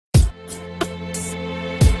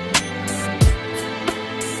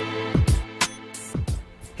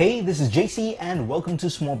Hey, this is JC and welcome to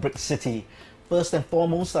Small Brick City. First and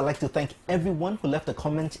foremost, I'd like to thank everyone who left a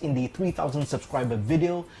comment in the 3,000 subscriber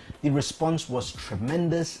video. The response was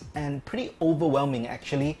tremendous and pretty overwhelming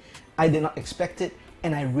actually. I did not expect it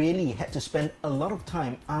and I really had to spend a lot of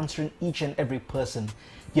time answering each and every person. Do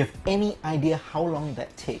you have any idea how long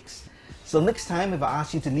that takes? So next time if I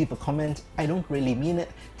ask you to leave a comment, I don't really mean it,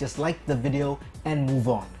 just like the video and move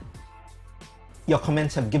on. Your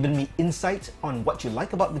comments have given me insight on what you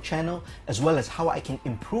like about the channel as well as how I can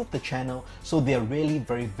improve the channel, so they are really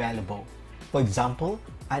very valuable. For example,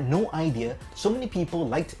 I had no idea so many people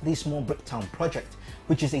liked the Small Brick Town project,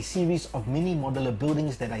 which is a series of mini modular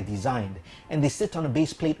buildings that I designed, and they sit on a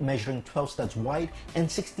base plate measuring 12 studs wide and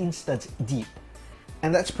 16 studs deep.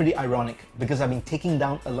 And that's pretty ironic because I've been taking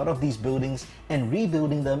down a lot of these buildings and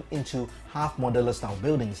rebuilding them into half modular style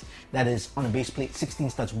buildings, that is on a base plate 16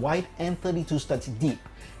 studs wide and 32 studs deep.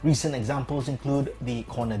 Recent examples include the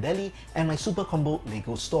Corner Deli and my Super Combo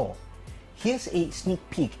Lego store. Here's a sneak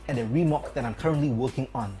peek at a remodel that I'm currently working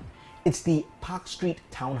on. It's the Park Street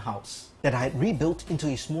Townhouse that I had rebuilt into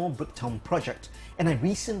a Small Brick Town project, and I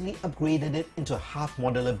recently upgraded it into a half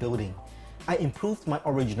modular building. I improved my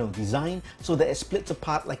original design so that it splits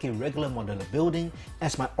apart like a regular modular building,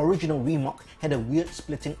 as my original remodel had a weird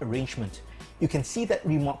splitting arrangement. You can see that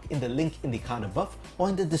remodel in the link in the card above or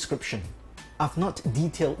in the description. I've not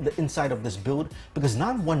detailed the inside of this build because now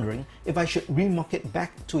I'm wondering if I should remodel it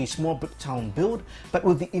back to a Small Brick Town build but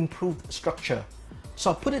with the improved structure. So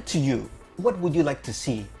I'll put it to you, what would you like to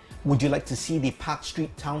see? Would you like to see the Park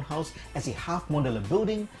Street Townhouse as a half modular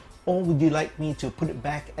building? Or would you like me to put it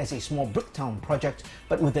back as a Small Brick Town project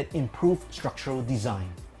but with an improved structural design?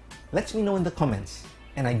 Let me know in the comments,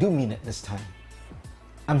 and I do mean it this time.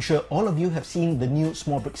 I'm sure all of you have seen the new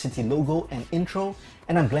Small Brick City logo and intro,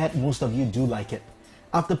 and I'm glad most of you do like it.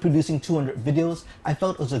 After producing 200 videos, I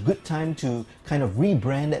felt it was a good time to kind of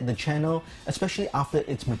rebrand the channel, especially after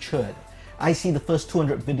it's matured. I see the first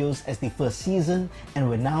 200 videos as the first season, and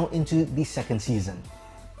we're now into the second season.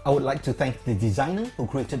 I would like to thank the designer who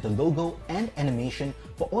created the logo and animation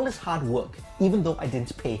for all his hard work, even though I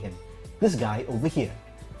didn't pay him. This guy over here.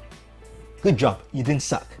 Good job, you didn't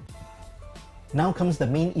suck. Now comes the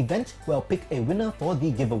main event where I'll pick a winner for the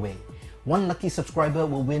giveaway. One lucky subscriber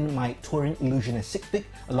will win my Touring Illusionist Sig Fig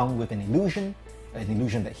along with an illusion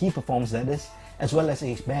that he performs that is, as well as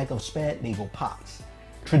a bag of spare Lego parts.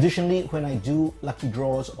 Traditionally, when I do lucky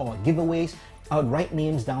draws or giveaways, I would write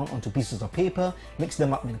names down onto pieces of paper, mix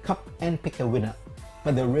them up in a cup and pick a winner.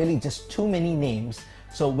 But there are really just too many names,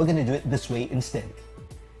 so we're going to do it this way instead.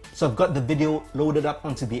 So I've got the video loaded up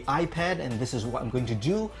onto the iPad, and this is what I'm going to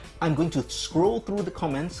do. I'm going to scroll through the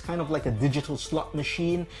comments, kind of like a digital slot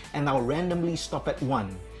machine, and I'll randomly stop at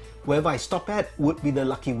one. Wherever I stop at would be the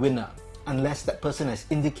lucky winner, unless that person has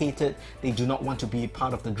indicated they do not want to be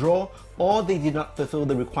part of the draw, or they did not fulfill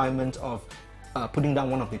the requirement of putting down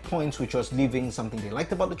one of the points, which was leaving something they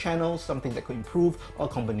liked about the channel, something that could improve, or a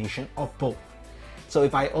combination of both. So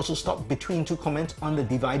if I also stop between two comments on the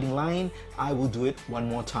dividing line, I will do it one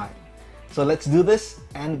more time. So let's do this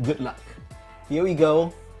and good luck. Here we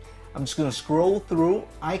go. I'm just going to scroll through.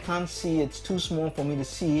 I can't see, it's too small for me to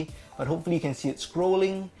see, but hopefully you can see it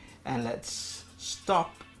scrolling. And let's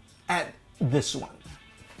stop at this one.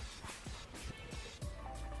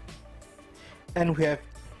 And we have,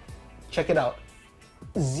 check it out,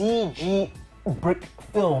 ZG Brick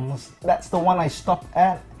Films. That's the one I stopped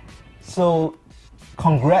at. So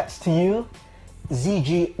congrats to you,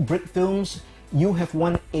 ZG Brick Films. You have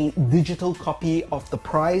won a digital copy of the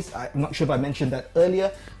prize. I'm not sure if I mentioned that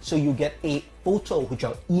earlier. So you get a photo, which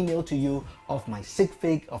I'll email to you, of my Sig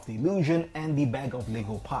Fig, of the illusion, and the bag of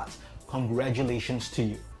Lego parts. Congratulations to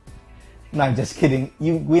you. No, I'm just kidding.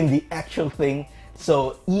 You win the actual thing.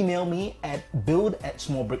 So email me at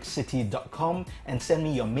build@smallbrickcity.com and send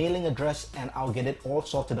me your mailing address and I'll get it all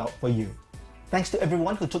sorted out for you. Thanks to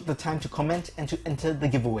everyone who took the time to comment and to enter the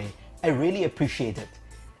giveaway. I really appreciate it.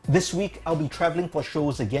 This week I'll be traveling for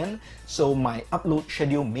shows again, so my upload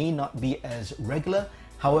schedule may not be as regular.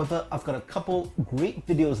 However, I've got a couple great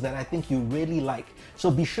videos that I think you really like,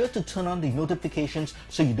 so be sure to turn on the notifications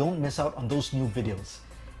so you don't miss out on those new videos.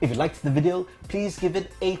 If you liked the video, please give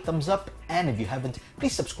it a thumbs up, and if you haven't,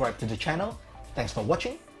 please subscribe to the channel. Thanks for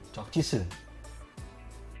watching. Talk to you soon.